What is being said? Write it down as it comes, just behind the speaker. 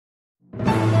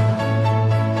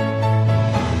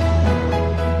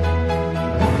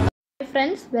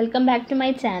friends, welcome back to my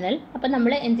channel. അപ്പോൾ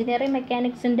നമ്മൾ engineering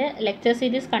മെക്കാനിക്സിൻ്റെ lecture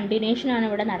series continuation ആണ്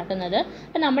ഇവിടെ നടക്കുന്നത്.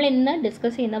 അപ്പോൾ നമ്മൾ ഇന്ന്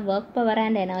ഡിസ്കസ് ചെയ്യുന്ന വർക്ക് പവർ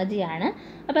ആൻഡ് എനർജി ആണ്.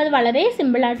 അപ്പോൾ അത് വളരെ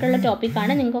സിമ്പിൾ ആയിട്ടുള്ള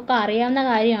ടോപ്പിക്കാണ്, നിങ്ങൾക്കൊക്കെ അറിയാവുന്ന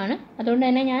കാര്യമാണ്. അതുകൊണ്ട്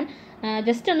തന്നെ ഞാൻ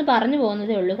ജസ്റ്റ് ഒന്ന് പറഞ്ഞു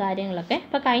പോകുന്നതേ ഉള്ളൂ കാര്യങ്ങളൊക്കെ.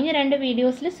 അപ്പോൾ കഴിഞ്ഞ രണ്ട്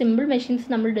വീഡിയോസിൽ സിമ്പിൾ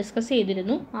മെഷീൻസ് നമ്മൾ ഡിസ്കസ്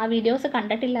ചെയ്തിരുന്നു. ആ വീഡിയോസ്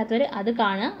കണ്ടിട്ടില്ലാത്തവർ അത്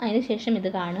കാണുക, അതിന് ശേഷം ഇത്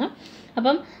കാണുക.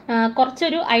 അപ്പം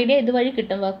കുറച്ചൊരു ഐഡിയ ഇതുവഴി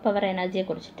കിട്ടും വർക്ക് പവർ എനർജിയെ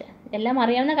കുറിച്ചിട്ട്. എല്ലാം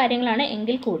അറിയാവുന്ന കാര്യങ്ങളാണ്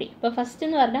എങ്കിൽ കൂടി. ഇപ്പോൾ ഫസ്റ്റ്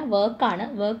എന്ന് പറഞ്ഞാൽ വർക്കാണ്.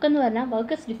 വർക്ക് എന്ന് പറഞ്ഞാൽ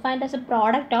work is defined as A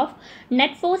product of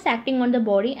net force acting on the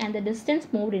body and the distance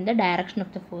moved in the direction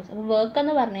of the force. അപ്പോൾ വർക്ക്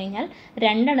എന്ന് പറഞ്ഞു കഴിഞ്ഞാൽ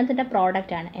രണ്ടെണ്ണത്തിൻ്റെ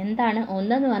പ്രോഡക്റ്റ് ആണ്. എന്താണ്?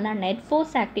 ഒന്നെന്ന് പറഞ്ഞാൽ net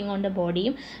force acting on the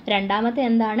ബോഡിയും രണ്ടാമത്തെ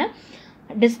എന്താണ്?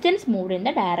 Distance moved in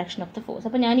the direction of the force.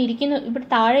 അപ്പോൾ ഞാൻ ഇവിടെ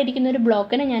താഴെ ഇരിക്കുന്ന ഒരു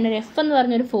ബ്ലോക്കിന് ഞാനൊരു എഫ് എന്ന്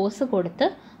പറഞ്ഞൊരു ഫോഴ്സ് കൊടുത്ത്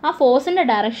ആ ഫോഴ്സിൻ്റെ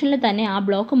ഡയറക്ഷനിൽ തന്നെ ആ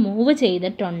ബ്ലോക്ക് മൂവ്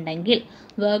ചെയ്തിട്ടുണ്ടെങ്കിൽ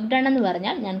വർക്ക് ഡൺ എന്ന്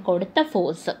പറഞ്ഞാൽ ഞാൻ കൊടുത്ത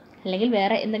ഫോഴ്സ് അല്ലെങ്കിൽ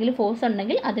വേറെ എന്തെങ്കിലും ഫോഴ്സ്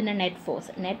ഉണ്ടെങ്കിൽ അതിൻ്റെ നെറ്റ്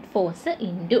ഫോഴ്സ്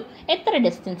ഇൻറ്റു എത്ര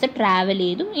ഡിസ്റ്റൻസ് ട്രാവൽ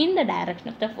ചെയ്തു in the direction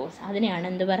of the force, അതിനെയാണ്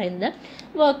എന്ത് പറയുന്നത്?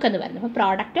 വർക്ക് എന്ന് പറയുന്നത്. അപ്പോൾ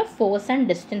product of force and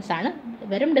distance ആണ്.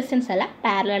 വെറും ഡിസ്റ്റൻസ് അല്ല,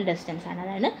 പാരലൽ ഡിസ്റ്റൻസ് ആണ്.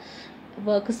 അതാണ്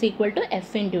work is equal to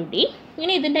F into D.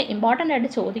 ഇനി ഇതിൻ്റെ ഇമ്പോർട്ടൻ്റ് ആയിട്ട്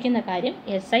ചോദിക്കുന്ന കാര്യം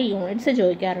SI യൂണിറ്റ്സ്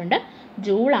ചോദിക്കാറുണ്ട്.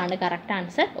 ജൂളാണ് കറക്റ്റ്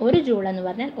ആൻസർ. ഒരു ജൂൾ എന്ന്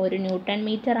പറഞ്ഞാൽ ഒരു ന്യൂട്ടൺ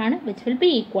മീറ്റർ ആണ്, which will be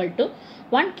equal to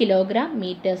 1 kilogram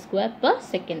metre square per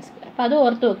second square. അപ്പോൾ അത്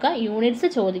ഓർത്ത് വെക്കുക. യൂണിറ്റ്സ്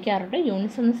ചോദിക്കാറുണ്ട്.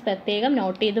 യൂണിറ്റ്സ് ഒന്ന് പ്രത്യേകം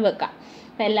നോട്ട് ചെയ്ത് വെക്കാം.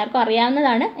 അപ്പോൾ എല്ലാവർക്കും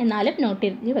അറിയാവുന്നതാണ്, എന്നാലും നോട്ട്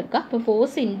ചെയ്ത് വെക്കുക. അപ്പോൾ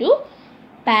ഫോഴ്സ് ഇൻറ്റു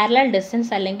പാരലൽ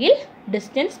ഡിസ്റ്റൻസ് അല്ലെങ്കിൽ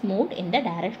distance moved in the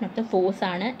direction of the force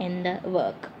ആണ് എന്ത്?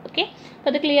 വർക്ക്. ഓക്കെ,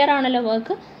 അപ്പോൾ അത് ക്ലിയർ ആണല്ലോ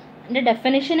വർക്ക്. എൻ്റെ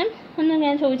ഡെഫിനിഷനും ഒന്നും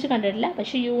ഞാൻ ചോദിച്ച് കണ്ടിട്ടില്ല,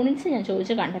 പക്ഷേ യൂണിറ്റ്സ് ഞാൻ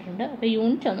ചോദിച്ച് കണ്ടിട്ടുണ്ട്. അപ്പോൾ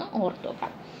യൂണിറ്റ് ഒന്ന് ഓർത്ത്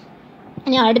നോക്കാം.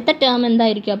 ഇനി അടുത്ത ടേം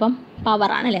എന്തായിരിക്കും? അപ്പം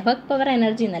പവറാണല്ലേ. വർക്ക് പവർ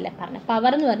എനർജി എന്നല്ലേ പറഞ്ഞത്.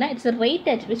 പവർ എന്ന് പറഞ്ഞാൽ it's rate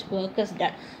at which work is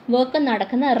done. Work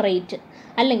നടക്കുന്ന റേറ്റ്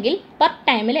അല്ലെങ്കിൽ പെർ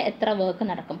ടൈമിൽ എത്ര വർക്ക്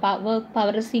നടക്കും.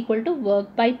 Power is equal to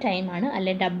work by time ആണ്,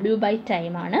 അല്ലെ W ബൈ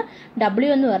ടൈം ആണ്. W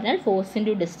എന്ന് പറഞ്ഞാൽ ഫോഴ്സ്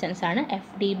ഇൻറ്റു ഡിസ്റ്റൻസ് ആണ്.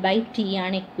 FD ബൈ T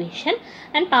ആണ് ഇക്വേഷൻ.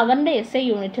 ആൻഡ് പവറിൻ്റെ SI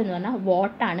യൂണിറ്റ് എന്ന് പറഞ്ഞാൽ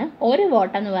വാട്ടാണ്. ഒരു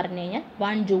വാട്ട് എന്ന് പറഞ്ഞു കഴിഞ്ഞാൽ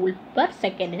 1 ജൂൾ പെർ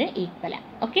സെക്കൻഡിന് ഈക്വലാണ്.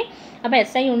 ഓക്കെ, അപ്പോൾ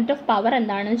SI യൂണിറ്റ് ഓഫ് പവർ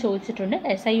എന്താണെന്ന് ചോദിച്ചിട്ടുണ്ട്.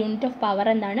 SI യൂണിറ്റ് ഓഫ് പവർ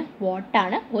എന്താണ്?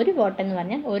 വാട്ടാണ്. ഒരു വാട്ട് എന്ന്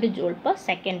പറഞ്ഞാൽ 1 ജൂൾ പെർ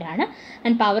സെക്കൻഡ് ആണ്.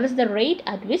 And power is the rate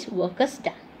at which work is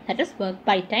done. That is work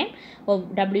by time of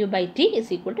W by T is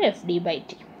equal to FD by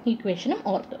T. ഇക്വേഷനും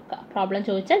ഓർത്ത് വെക്കുക. Problem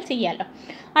ചോദിച്ചാൽ ചെയ്യാമല്ലോ.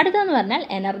 അടുത്തതെന്ന് പറഞ്ഞാൽ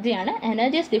എനർജിയാണ്.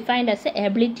 Energy is defined as A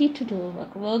ability to do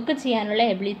work. Work ചെയ്യാനുള്ള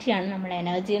എബിലിറ്റിയാണ് നമ്മൾ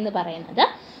എനർജി എന്ന് പറയുന്നത്.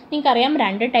 നിങ്ങൾക്കറിയാം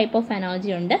രണ്ട് ടൈപ്പ് ഓഫ്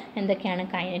എനർജി ഉണ്ട്. എന്തൊക്കെയാണ്?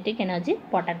 Kinetic energy,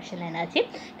 potential energy.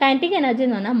 Kinetic energy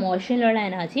എന്ന് പറഞ്ഞാൽ മോഷനിലുള്ള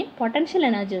എനർജിയും പൊട്ടൻഷ്യൽ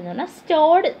എനർജി എന്ന് പറഞ്ഞാൽ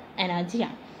സ്റ്റോർഡ്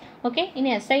എനർജിയാണ്. ഓക്കെ, ഇനി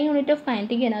SI unit of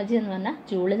kinetic energy എന്ന് പറഞ്ഞാൽ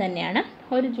ജൂള് തന്നെയാണ്.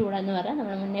 ഒരു ജൂൾ എന്ന് പറഞ്ഞാൽ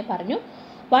നമ്മൾ മുന്നേ പറഞ്ഞു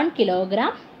 1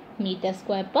 kilogram metre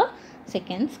square per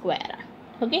second square ആണ്.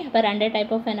 ഓക്കെ, അപ്പോൾ രണ്ട്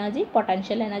type of energy,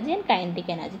 potential energy and kinetic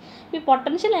energy. ഈ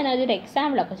പൊട്ടൻഷ്യൽ എനർജിയുടെ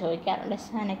എക്സാമ്പിളൊക്കെ ചോദിക്കാറുണ്ട്.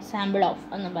 ആൻ എക്സാമ്പിൾ ഓഫ്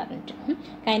എന്ന് പറഞ്ഞിട്ട്.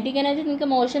 കൈനറ്റിക് എനർജി നിങ്ങൾക്ക്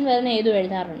മോഷൻ വരുന്ന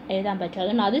എഴുതാൻ പറ്റും,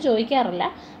 അതുകൊണ്ട് അത് ചോദിക്കാറില്ല.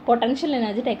 പൊട്ടൻഷ്യൽ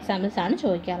എനർജിയുടെ എക്സാമ്പിൾസ് ആണ്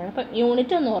ചോദിക്കാറുള്ളത്. അപ്പം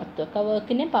യൂണിറ്റ് ഒന്ന് ഓർത്ത് വെക്കുക,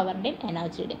 വർക്കിൻ്റെയും പവറിൻ്റെയും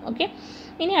എനർജിയുടെയും. ഓക്കെ,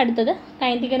 ഇനി അടുത്തത്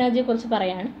കൈനറ്റിക് എനർജിയെ കുറിച്ച്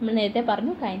പറയുകയാണ്. നമ്മൾ നേരത്തെ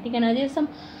പറഞ്ഞു kinetic energy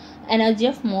energy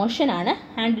of motion ആണ്.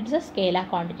 And it's A scalar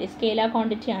quantity. Scalar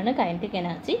quantity ആണ് കൈനറ്റിക്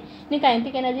എനർജി. ഇനി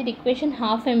കൈനറ്റിക് എനർജിയുടെ ഇക്വേഷൻ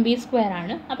 ½ mv²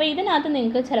 ആണ്. അപ്പോൾ ഇതിനകത്ത്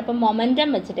നിങ്ങൾക്ക് ചിലപ്പോൾ മൊമെൻറ്റം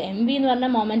വെച്ചിട്ട്, MV എന്ന്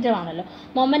പറഞ്ഞാൽ മൊമെൻറ്റം ആണല്ലോ,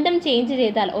 മൊമെൻറ്റം ചേഞ്ച്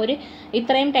ചെയ്താൽ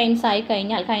ഇത്രയും ടൈംസ് ആയി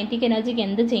കഴിഞ്ഞാൽ കൈനറ്റിക് എനർജിക്ക്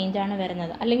എന്ത് ചേഞ്ചാണ്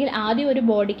വരുന്നത്? അല്ലെങ്കിൽ ആദ്യം ഒരു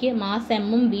ബോഡിക്ക് മാസ്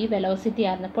M-ഉം V വെലോസിറ്റി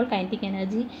ആയിരുന്നപ്പോൾ കൈനറ്റിക്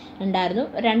എനർജി ഉണ്ടായിരുന്നു.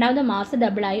 രണ്ടാമത് മാസ്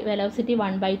ഡബിളായി, വെലോസിറ്റി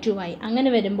 1/2 ആയി.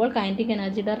 അങ്ങനെ വരുമ്പോൾ കൈനറ്റിക്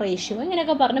എനർജിയുടെ റേഷ്യോ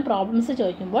ഇങ്ങനെയൊക്കെ പറഞ്ഞ് പ്രോബ്ലംസ്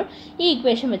ചോദിക്കുമ്പോൾ ഈ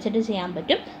ഇക്വേഷൻ വെച്ചിട്ട് ചെയ്യാൻ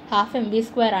പറ്റും. ½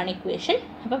 mv² ആണ് ഇക്വേഷൻ.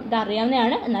 അപ്പം ഇത്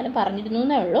അറിയാവുന്നതാണ്, എന്നാലും പറഞ്ഞിരുന്നു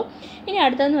എന്നേ ഉള്ളൂ. ഇനി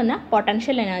അടുത്തതെന്ന് പറഞ്ഞാൽ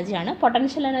പൊട്ടൻഷ്യൽ എനർജിയാണ്.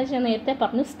 പൊട്ടൻഷ്യൽ എനർജി ഞാൻ നേരത്തെ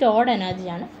പറഞ്ഞു സ്റ്റോർഡ്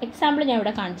എനർജിയാണ്. എക്സാമ്പിൾ ഞാൻ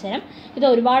ഇവിടെ കാണിച്ചു തരാം. ഇത്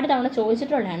ഒരുപാട് തവണ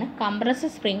ചോദിച്ചിട്ടുള്ളതാണ്. കംപ്രസ്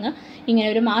സ്പ്രിങ്, ഇങ്ങനെ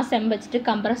ഒരു മാസ് M വെച്ചിട്ട്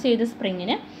കംപ്രസ് ചെയ്ത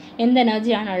സ്പ്രിങ്ങിന് എന്ത്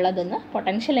എനർജിയാണ് ഉള്ളതെന്ന്?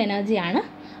 പൊട്ടൻഷ്യൽ എനർജിയാണ്.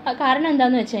 കാരണം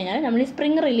എന്താണെന്ന് വെച്ച് കഴിഞ്ഞാൽ നമ്മൾ ഈ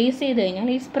സ്പ്രിങ് റിലീസ് ചെയ്ത് കഴിഞ്ഞാൽ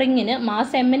ഈ സ്പ്രിങ്ങിന്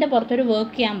മാസ് M-ൻ്റെ പുറത്തൊരു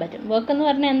വർക്ക് ചെയ്യാൻ പറ്റും. വർക്ക് എന്ന്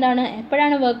പറഞ്ഞാൽ എന്താണ്?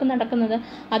 എപ്പോഴാണ് വർക്ക് നടക്കുന്നത്?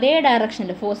 അതേ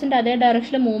ഡയറക്ഷനിൽ, ഫോഴ്സിൻ്റെ അതേ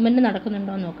ഡയറക്ഷനിൽ മൂവ്മെൻറ്റ്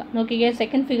നടക്കുന്നുണ്ടോ എന്ന് നോക്കിക്കേ.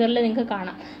 സെക്കൻഡ് ഫിഗറിൽ നിങ്ങൾക്ക്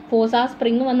കാണാം ഫോഴ്സ് ആ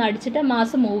സ്പ്രിങ് വന്ന് അടിച്ചിട്ട്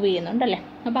മാസ് മൂവ് ചെയ്യുന്നുണ്ടല്ലേ.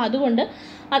 അപ്പോൾ അതുകൊണ്ട്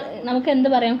നമുക്ക് എന്ത്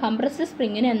പറയാം? കംപ്രസ്ഡ്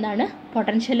സ്പ്രിങ്ങിന് എന്താണ്?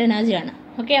 പൊട്ടൻഷ്യൽ എനർജിയാണ്.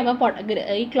 ഓക്കെ, അപ്പോൾ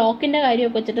ഈ ക്ലോക്കിൻ്റെ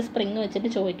കാര്യമൊക്കെ വെച്ചിട്ട് സ്പ്രിങ് വെച്ചിട്ട്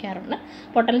ചോദിക്കാറുണ്ട്.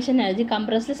 പൊട്ടൻഷ്യൽ എനർജി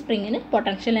കംപ്രസ്ഡ് സ്പ്രിങ്ങിന്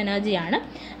പൊട്ടൻഷ്യൽ എനർജിയാണ്.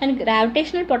 ആൻഡ്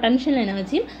ഗ്രാവിറ്റേഷണൽ പൊട്ടൻഷ്യൽ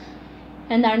എനർജിയും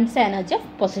എന്താണ്? Energy of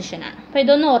പൊസിഷനാണ്. അപ്പോൾ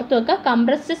ഇതൊന്ന് ഓർത്ത് വെക്കുക.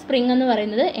 കംപ്രസ്ഡ് സ്പ്രിങ് എന്ന്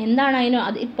പറയുന്നത് എന്താണ്?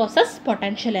 It possess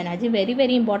potential energy. Very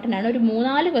very important ആണ്. ഒരു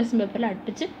 3-4 ക്വസ്റ്റ്യൻ പേപ്പറിൽ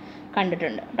അടുപ്പിച്ച്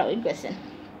കണ്ടിട്ടുണ്ട് കേട്ടോ ഈ ക്വസ്റ്റ്യൻ.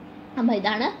 അപ്പോൾ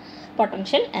ഇതാണ്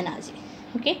പൊട്ടൻഷ്യൽ എനർജി.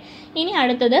 ഓക്കെ, ഇനി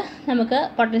അടുത്തത് നമുക്ക്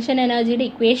പൊട്ടൻഷ്യൽ എനർജിയുടെ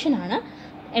ഇക്വേഷനാണ്.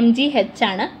 mgh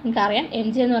ആണ്. നിങ്ങൾക്കറിയാം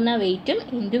mg എന്ന് പറഞ്ഞാൽ വെയിറ്റും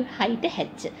ഇൻറ്റു ഹൈറ്റ്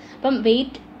h. അപ്പം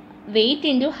വെയിറ്റ്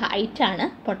ഇൻറ്റു ഹൈറ്റ് ആണ്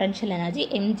പൊട്ടൻഷ്യൽ എനർജി,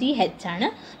 mgh ആണ്.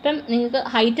 അപ്പം നിങ്ങൾക്ക്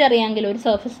ഹൈറ്റ് അറിയാമെങ്കിൽ ഒരു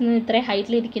സർഫസിൽ നിന്ന് ഇത്രയും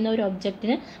ഹൈറ്റിലിരിക്കുന്ന ഒരു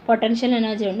ഒബ്ജക്റ്റിന് പൊട്ടൻഷ്യൽ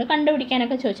എനർജി ഉണ്ട്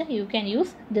കണ്ടുപിടിക്കാനൊക്കെ ചോദിച്ചാൽ you can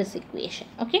use this equation.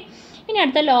 Okay, ഇനി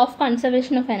അടുത്ത law of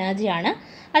conservation of energy ആണ്.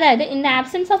 അതായത് in the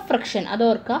absence of friction, അത്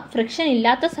ഓർക്കുക, ഫ്രിക്ഷൻ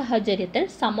ഇല്ലാത്ത സാഹചര്യത്തിൽ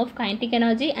some of kinetic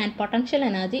energy and potential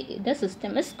energy the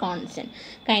system is constant.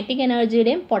 Kinetic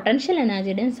എനർജിയുടെയും potential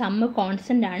എനർജിയുടെയും sum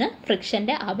constant ആണ്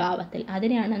ഫ്രിക്ഷൻ്റെ അഭാവത്തിൽ.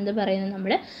 അതിനെയാണ് എന്ത് പറയുന്നത്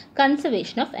നമ്മൾ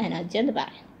കൺസർവേഷൻ ഓഫ് എനർജി എന്ന്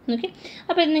പറയും. ഓക്കെ,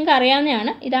 അപ്പോൾ ഇത് നിങ്ങൾക്ക്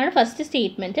അറിയാവുന്നതാണ്. ഇതാണ് ഫസ്റ്റ്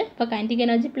സ്റ്റേറ്റ്മെൻറ്റ്. അപ്പോൾ kinetic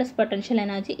energy plus potential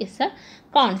energy is A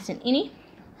constant. ഇനി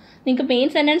നിങ്ങൾക്ക് മെയിൻ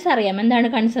സെൻറ്റൻസ് അറിയാം എന്താണ്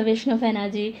കൺസർവേഷൻ ഓഫ്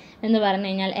എനർജി എന്ന് പറഞ്ഞു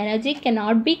കഴിഞ്ഞാൽ energy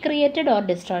cannot be created or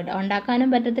destroyed. ഉണ്ടാക്കാനും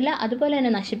പറ്റത്തില്ല, അതുപോലെ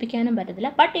തന്നെ നശിപ്പിക്കാനും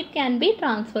പറ്റത്തില്ല. But it can be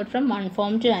transferred from one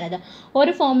form to another.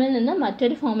 ഒരു ഫോമിൽ നിന്ന്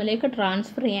മറ്റൊരു ഫോമിലേക്ക്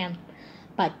ട്രാൻസ്ഫർ ചെയ്യാൻ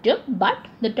പറ്റും. But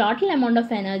the total amount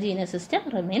of energy in A system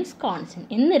remains constant.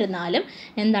 എന്നിരുന്നാലും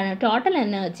എന്താണ് ടോട്ടൽ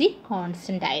എനർജി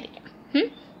കോൺസ്റ്റൻ്റ് ആയിരിക്കും.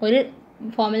 ഒരു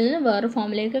ഫോമിൽ നിന്ന് വേറെ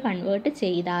ഫോമിലേക്ക് കൺവേർട്ട്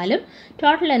ചെയ്താലും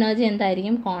ടോട്ടൽ എനർജി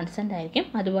എന്തായിരിക്കും കോൺസ്റ്റൻ്റ് ആയിരിക്കും.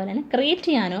 അതുപോലെ തന്നെ ക്രിയേറ്റ്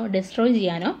ചെയ്യാനോ ഡിസ്ട്രോയ്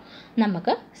ചെയ്യാനോ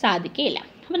നമുക്ക് സാധിക്കില്ല.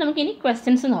 അപ്പോൾ നമുക്കിനി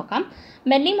ക്വസ്റ്റ്യൻസ് നോക്കാം.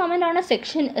 Bending moment on A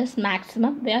section is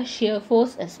maximum wear shear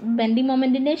force is. Bending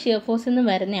മൊമെൻറ്റിൻ്റെ shear force എന്ന്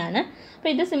വരുന്നതാണ്.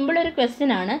 അപ്പോൾ ഇത് സിമ്പിൾ ഒരു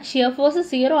ക്വസ്റ്റ്യൻ ആണ്. ഷിയർ ഫോഴ്സ്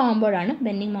 0 ആകുമ്പോഴാണ്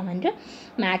ബെൻഡിങ് മൊമെൻറ്റ്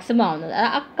മാക്സിമം ആവുന്നത്.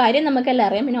 ആ കാര്യം നമുക്കെല്ലാം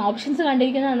അറിയാം. പിന്നെ ഓപ്ഷൻസ്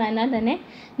കണ്ടിരിക്കുന്നതെന്നാൽ തന്നെ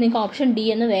നിങ്ങൾക്ക് ഓപ്ഷൻ ഡി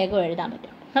എന്ന് വേഗം എഴുതാൻ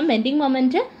പറ്റും. അപ്പം ബെൻഡിങ്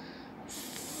മൊമെൻറ്റ്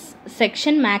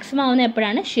സെക്ഷൻ മാക്സിമം ആവുന്ന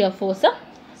എപ്പോഴാണ് ഷിയർ ഫോഴ്സ്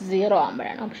 0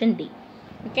 ആകുമ്പോഴാണ്, ഓപ്ഷൻ ഡി.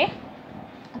 ഓക്കെ,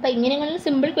 അപ്പോൾ ഇങ്ങനെയുള്ള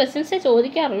സിമ്പിൾ ക്വസ്റ്റ്യൻസേ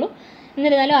ചോദിക്കാറുള്ളൂ.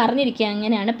 എന്നിരുന്നാലും അറിഞ്ഞിരിക്കുക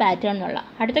എങ്ങനെയാണ് പാറ്റേൺ എന്നുള്ള.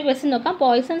 അടുത്ത ക്വസ്റ്റ്യൻ നോക്കാം.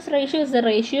 Poisons ratio is the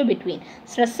ratio between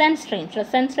stress and strain.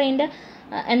 Stress and സ്ട്രെയിൻ്റെ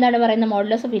എന്താണ് പറയുന്നത്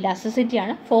മോഡുലസ് ഓഫ് ഇലാസ്റ്റിസിറ്റി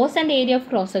ആണ്. Force and area of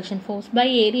cross section, force by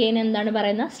ഏരിയനെ എന്താണ്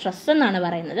പറയുന്നത് സ്ട്രെസ് എന്നാണ്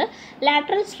പറയുന്നത്.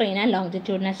 Lateral strain and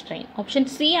longitudinal strain. Option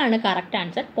C ആണ് correct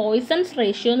answer. Poisons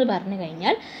ratio എന്ന് പറഞ്ഞു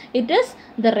കഴിഞ്ഞാൽ it is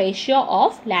the ratio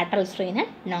of lateral strain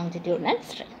and longitudinal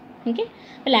strain. Okay,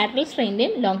 അപ്പോൾ lateral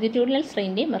സ്ട്രെയിൻ്റെയും longitudinal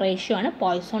സ്ട്രെയിൻ്റെയും ratio ആണ്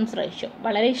പോയ്സൺസ് റേഷ്യോ.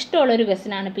 വളരെ ഇഷ്ടമുള്ളൊരു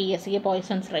ക്വസ്റ്റ്യൻ ആണ് PSCക്ക്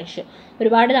പോയ്സൺസ് റേഷ്യോ.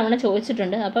 ഒരുപാട് തവണ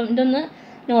ചോദിച്ചിട്ടുണ്ട്. അപ്പം ഇതൊന്ന്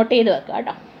നോട്ട് ചെയ്ത് വെക്കുക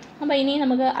കേട്ടോ. അപ്പോൾ ഇനി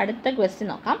നമുക്ക് അടുത്ത ക്വസ്റ്റ്യൻ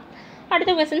നോക്കാം.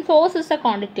 അടുത്ത question force is A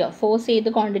quantity of. Force ഏത്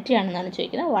ക്വാണ്ടിറ്റി ആണെന്നാണ്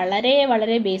ചോദിക്കുന്നത്. വളരെ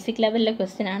വളരെ ബേസിക് ലെവലിലെ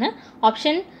ക്വസ്റ്റ്യൻ ആണ്.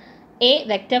 Option A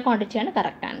vector ക്വാണ്ടിറ്റിയാണ്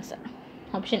correct answer.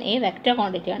 Option A vector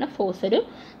ക്വാണ്ടിറ്റിയാണ്. Force ഒരു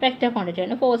വെക്റ്റർ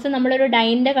ക്വാണ്ടിറ്റിയാണ്. ഫോഴ്സ് നമ്മളൊരു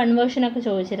ഡൈൻ്റെ കൺവേർഷനൊക്കെ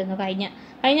ചോദിച്ചിരുന്നു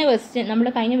കഴിഞ്ഞ ക്വസ്റ്റ്യൻ നമ്മൾ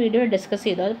കഴിഞ്ഞ വീഡിയോയിൽ ഡിസ്കസ്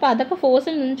ചെയ്തു. അപ്പോൾ അതൊക്കെ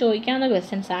ഫോഴ്സിൽ നിന്ന് ചോദിക്കാവുന്ന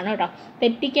ക്വസ്റ്റ്യൻസ് ആണ് കേട്ടോ.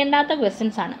 തെറ്റിക്കേണ്ടാത്ത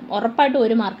ക്വസ്റ്റ്യൻസ് ആണ്. ഉറപ്പായിട്ടും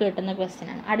 1 മാർക്ക് കിട്ടുന്ന ക്വസ്റ്റ്യൻ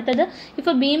ആണ്. അടുത്തത് if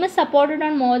A beam is supported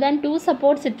on more than 2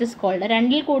 supports it is called.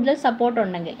 2ൽ കൂടുതൽ സപ്പോർട്ട്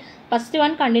ഉണ്ടെങ്കിൽ first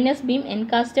one continuous beam,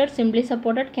 എൻകാസ്റ്റഡ്, simply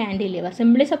supported, cantilever.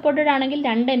 Simply supported ആണെങ്കിൽ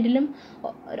 2 എൻഡിലും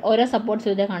ഓരോ സപ്പോർട്ട്സ്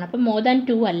ഇതേ കാണാം. അപ്പോൾ മോർ ദാൻ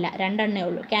 2 അല്ല, 2 എണ്ണേ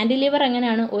ഉള്ളൂ. കാൻഡിലിവർ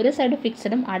എങ്ങനെയാണ് ഒരു സൈഡ്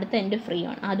ഫിക്സഡും അടുത്ത എൻഡ് ഫ്രീ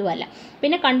ആണ്, അതുമല്ല.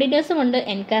 പിന്നെ കണ്ടിന്യൂസും ഉണ്ട്,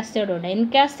 എൻകാസ്റ്റഡും ഉണ്ട്.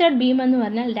 എൻകാസ്റ്റഡ് ബീം എന്ന്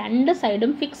പറഞ്ഞാൽ 2 സൈഡും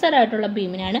ഫിക്സഡ് ആയിട്ടുള്ള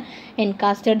ബീമിനാണ്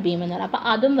എൻകാസ്റ്റഡ് ബീം എന്ന് പറയുന്നത്. അപ്പോൾ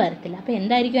അതും വരത്തില്ല. അപ്പോൾ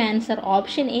എന്തായിരിക്കും ആൻസർ?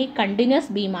 Option A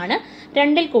continuous ബീമാണ്.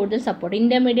 2ൽ കൂടുതൽ സപ്പോർട്ട്,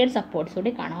 ഇൻ്റർമീഡിയറ്റ് സപ്പോർട്ട്സ്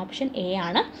കൂടി കാണാം. ഓപ്ഷൻ എ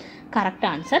ആണ് കറക്റ്റ്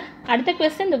ആൻസർ. അടുത്ത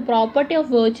question the property of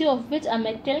virtue of which A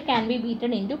metal can be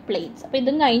ബീറ്റഡ് in to plates. അപ്പോൾ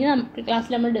ഇതും കഴിഞ്ഞ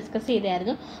ക്ലാസ്സിൽ നമ്മൾ ഡിസ്കസ്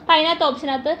ചെയ്തായിരുന്നു. അപ്പോൾ അതിനകത്ത്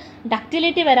ഓപ്ഷനകത്ത്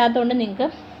ഡക്റ്റിലിറ്റി വരാത്തതുകൊണ്ട് നിങ്ങൾക്ക്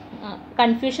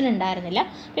കൺഫ്യൂഷൻ ഉണ്ടായിരുന്നില്ല.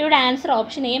 അപ്പോൾ ഇവിടെ ആൻസർ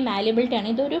ഓപ്ഷൻ എ മാലിബിലിറ്റി ആണ്.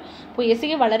 ഇതൊരു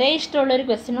PSCക്ക് വളരെ ഇഷ്ടമുള്ളൊരു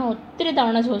ക്വസ്റ്റ്യനാണ്, ഒത്തിരി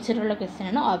തവണ ചോദിച്ചിട്ടുള്ള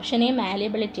ക്വസ്റ്റ്യനാണ്. ഓപ്ഷൻ എ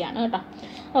മാലിബിലിറ്റി ആണ് കേട്ടോ.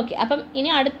 ഓക്കെ, അപ്പം ഇനി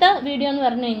അടുത്ത വീഡിയോ എന്ന്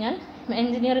പറഞ്ഞു കഴിഞ്ഞാൽ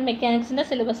എഞ്ചിനീയറിംഗ് മെക്കാനിക്സിൻ്റെ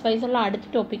സിലബസ് വൈസുള്ള അടുത്ത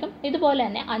ടോപ്പിക്കും ഇതുപോലെ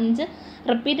തന്നെ 5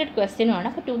 റിപ്പീറ്റഡ് ക്വസ്റ്റ്യനുമാണ്.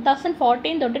 അപ്പോൾ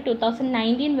 2014 തൊട്ട്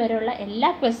 2019 വരെയുള്ള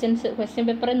എല്ലാ ക്വസ്റ്റ്യൻ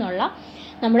പേപ്പറിൽ നിന്നുള്ള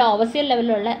നമ്മുടെ ഓവർസിയർ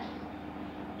ലെവലിലുള്ള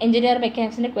എഞ്ചിനീയറിംഗ്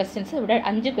മെക്കാനിക്സിൻ്റെ ക്വസ്റ്റ്യൻസ് ഇവിടെ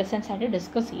 5 ക്വസ്റ്റ്യൻസ് ആയിട്ട്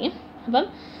ഡിസ്കസ് ചെയ്യും. അപ്പം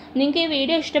നിങ്ങൾക്ക് ഈ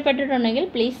വീഡിയോ ഇഷ്ടപ്പെട്ടിട്ടുണ്ടെങ്കിൽ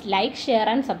please like, share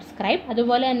and subscribe.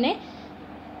 അതുപോലെ തന്നെ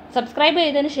സബ്സ്ക്രൈബ്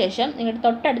ചെയ്തതിന് ശേഷം നിങ്ങളുടെ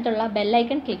തൊട്ടടുത്തുള്ള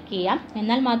ബെല്ലൈക്കൺ ക്ലിക്ക് ചെയ്യാം.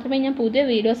 എന്നാൽ മാത്രമേ ഞാൻ പുതിയ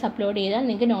വീഡിയോസ് അപ്ലോഡ് ചെയ്താൽ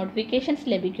നിങ്ങൾക്ക് നോട്ടിഫിക്കേഷൻസ്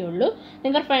ലഭിക്കുകയുള്ളൂ.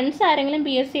 നിങ്ങളുടെ ഫ്രണ്ട്സ് ആരെങ്കിലും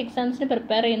PSC എക്സാംസിന്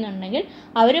പ്രിപ്പയർ ചെയ്യുന്നുണ്ടെങ്കിൽ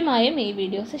അവരുമായും ഈ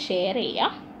വീഡിയോസ് ഷെയർ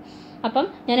ചെയ്യാം. അപ്പം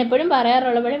ഞാൻ എപ്പോഴും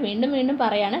പറയാറുള്ള പോലെ വീണ്ടും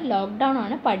പറയാണ്, ലോക്ക്ഡൗൺ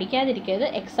ആണ്, പഠിക്കാതിരിക്കരുത്.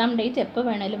 എക്സാം ഡേറ്റ് എപ്പോൾ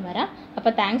വേണേലും വരാം.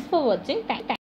 അപ്പോൾ താങ്ക്സ് ഫോർ വാച്ചിങ്.